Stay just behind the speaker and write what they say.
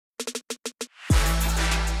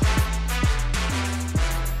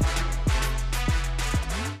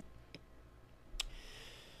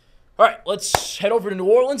All right, let's head over to New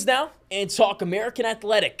Orleans now and talk American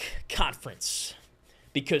Athletic Conference,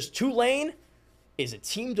 because Tulane is a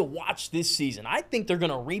team to watch this season. I think they're going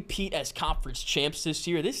to repeat as conference champs this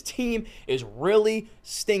year. This team is really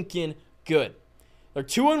stinking good. They're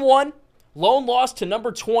 2-1, lone loss to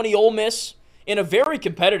number 20 Ole Miss in a very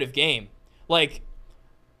competitive game. Like,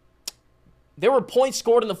 there were points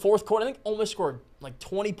scored in the fourth quarter. I think Ole Miss scored like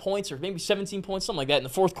 20 points or maybe 17 points, something like that, in the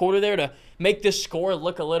fourth quarter there to make this score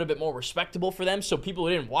look a little bit more respectable for them. So people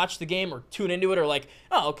who didn't watch the game or tune into it are like,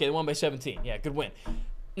 oh, okay, they won by 17. Yeah, good win.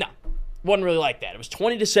 No, wasn't really like that. It was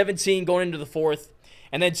 20-17 going into the fourth.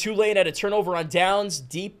 And then Tulane had a turnover on downs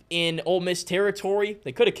deep in Ole Miss territory.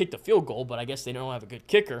 They could have kicked a field goal, but I guess they don't have a good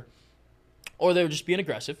kicker. Or they were just being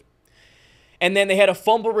aggressive. And then they had a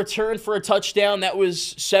fumble return for a touchdown. That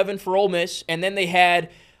was 7 for Ole Miss. And then they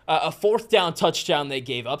had a fourth down touchdown they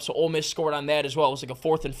gave up. So Ole Miss scored on that as well. It was like a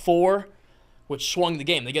 4th and 4, which swung the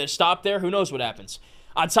game. They get a stop there. Who knows what happens?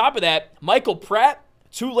 On top of that, Michael Pratt,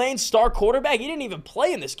 Tulane's star quarterback, he didn't even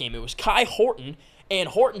play in this game. It was Kai Horton, and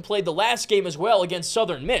Horton played the last game as well against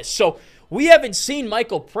Southern Miss. So we haven't seen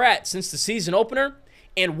Michael Pratt since the season opener,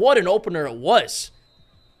 and what an opener it was.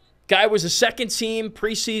 Guy was a second-team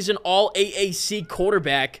preseason all-AAC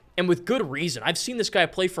quarterback, and with good reason. I've seen this guy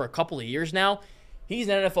play for a couple of years now. He's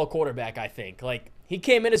an NFL quarterback, I think. Like, he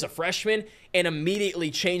came in as a freshman and immediately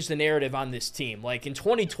changed the narrative on this team. Like, in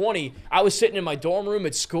 2020, I was sitting in my dorm room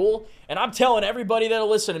at school, and I'm telling everybody that'll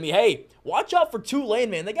listen to me, hey, watch out for Tulane,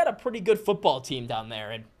 man. They got a pretty good football team down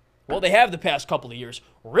there. And, well, they have the past couple of years.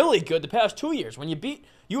 Really good the past 2 years. When you beat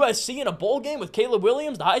USC in a bowl game with Caleb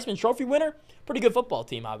Williams, the Heisman Trophy winner, pretty good football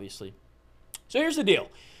team, obviously. So here's the deal.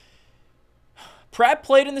 Pratt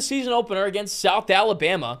played in the season opener against South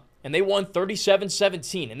Alabama, and they won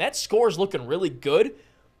 37-17. And that score is looking really good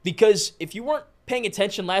because if you weren't paying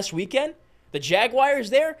attention last weekend, the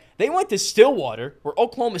Jaguars there, they went to Stillwater, where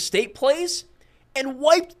Oklahoma State plays, and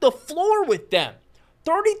wiped the floor with them.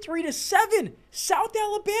 33-7. South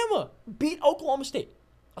Alabama beat Oklahoma State.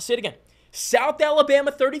 I'll say it again. South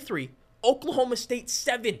Alabama 33, Oklahoma State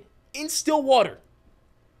 7 in Stillwater,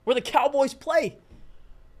 where the Cowboys play.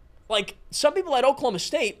 Like, some people had Oklahoma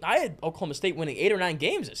State. I had Oklahoma State winning 8 or 9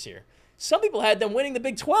 games this year. Some people had them winning the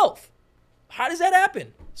Big 12. How does that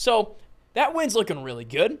happen? So, that win's looking really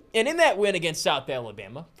good. And in that win against South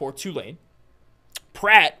Alabama for Tulane,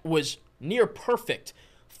 Pratt was near perfect.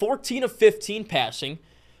 14 of 15 passing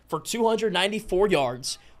for 294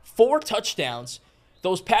 yards, 4 touchdowns.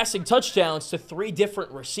 Those passing touchdowns to 3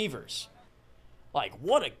 different receivers. Like,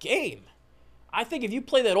 what a game. I think if you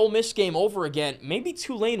play that Ole Miss game over again, maybe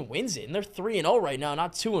Tulane wins it. And they're 3-0 right now,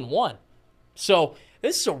 not 2-1. So,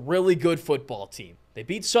 this is a really good football team. They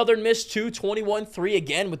beat Southern Miss, 21-3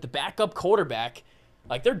 again with the backup quarterback.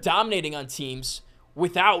 Like, they're dominating on teams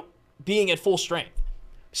without being at full strength.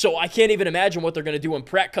 So, I can't even imagine what they're going to do when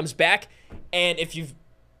Pratt comes back. And if you've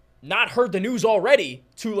not heard the news already,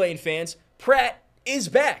 Tulane fans, Pratt is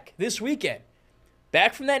back this weekend.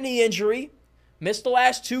 Back from that knee injury. Missed the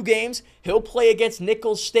last 2 games. He'll play against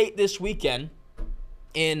Nicholls State this weekend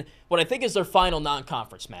in what I think is their final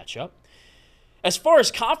non-conference matchup. As far as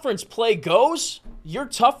conference play goes, your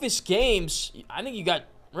toughest games, I think you got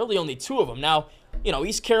really only 2 of them. Now, you know,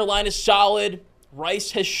 East Carolina's solid. Rice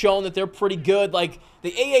has shown that they're pretty good. Like,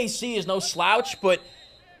 the AAC is no slouch, but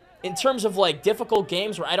in terms of, like, difficult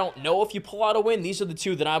games where I don't know if you pull out a win, these are the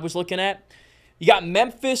 2 that I was looking at. You got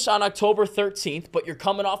Memphis on October 13th, but you're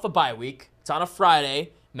coming off a bye week. It's on a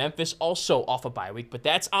Friday. Memphis also off a bye week, but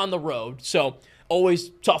that's on the road. So always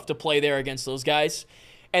tough to play there against those guys.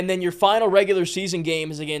 And then your final regular season game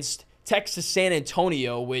is against Texas San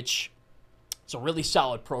Antonio, which is a really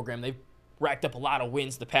solid program. They've racked up a lot of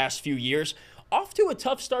wins the past few years. Off to a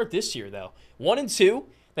tough start this year, though. 1-2.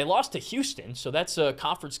 They lost to Houston, so that's a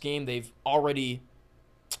conference game they've already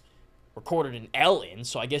recorded an L in,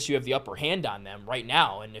 so I guess you have the upper hand on them right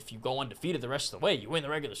now. And if you go undefeated the rest of the way, you win the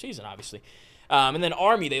regular season, obviously. And then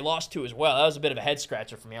Army, they lost to as well. That was a bit of a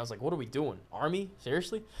head-scratcher for me. I was like, what are we doing? Army?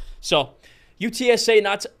 Seriously? So, UTSA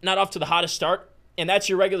not off to the hottest start, and that's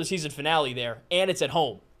your regular season finale there, and it's at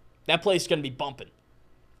home. That place is going to be bumping.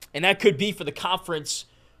 And that could be for the conference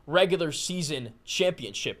regular season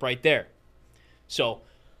championship right there. So,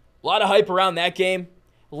 a lot of hype around that game.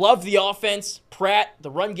 Love the offense. Pratt, the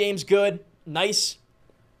run game's good. Nice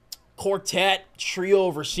quartet, trio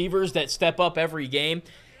of receivers that step up every game.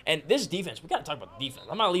 And this defense, we got to talk about the defense.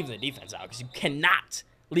 I'm not leaving the defense out because you cannot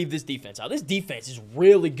leave this defense out. This defense is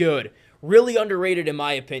really good. Really underrated in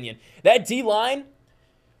my opinion. That D-line,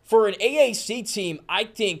 for an AAC team, I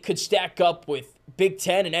think could stack up with Big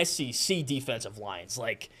Ten and SEC defensive lines.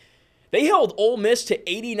 Like, They held Ole Miss to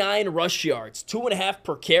 89 rush yards, 2.5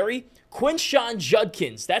 per carry. Quinshon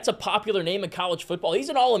Judkins, that's a popular name in college football. He's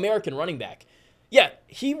an All-American running back. Yeah,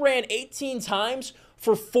 he ran 18 times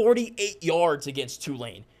for 48 yards against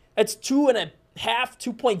Tulane. That's 2.5,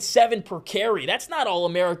 2.7 per carry. That's not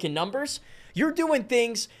All-American numbers. You're doing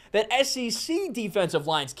things that SEC defensive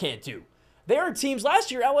lines can't do. There are teams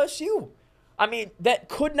last year, LSU, that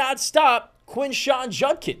could not stop Quinshon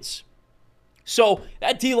Judkins. So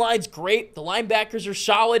that D-line's great. The linebackers are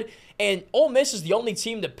solid. And Ole Miss is the only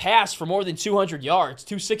team to pass for more than 200 yards,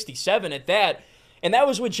 267 at that. And that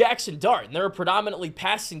was with Jackson Dart. And they're a predominantly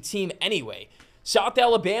passing team anyway. South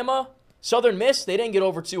Alabama, Southern Miss, they didn't get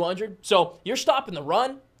over 200. So you're stopping the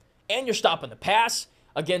run and you're stopping the pass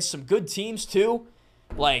against some good teams too.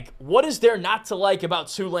 Like, what is there not to like about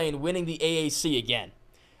Tulane winning the AAC again?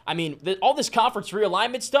 All this conference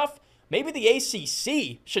realignment stuff, maybe the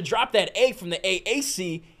ACC should drop that A from the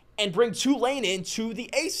AAC and bring Tulane into the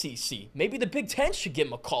ACC. Maybe the Big Ten should give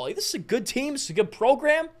them a call. This is a good team. It's a good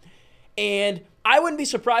program. And I wouldn't be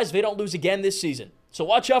surprised if they don't lose again this season. So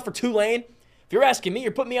watch out for Tulane. If you're asking me,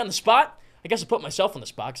 you're putting me on the spot. I guess I put myself on the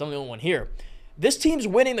spot because I'm the only one here. This team's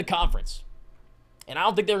winning the conference. And I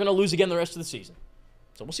don't think they're going to lose again the rest of the season.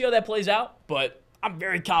 So we'll see how that plays out. But I'm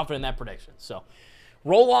very confident in that prediction. So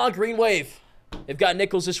roll on, Green Wave. They've got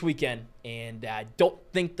Nichols this weekend. And I don't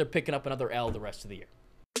think they're picking up another L the rest of the year.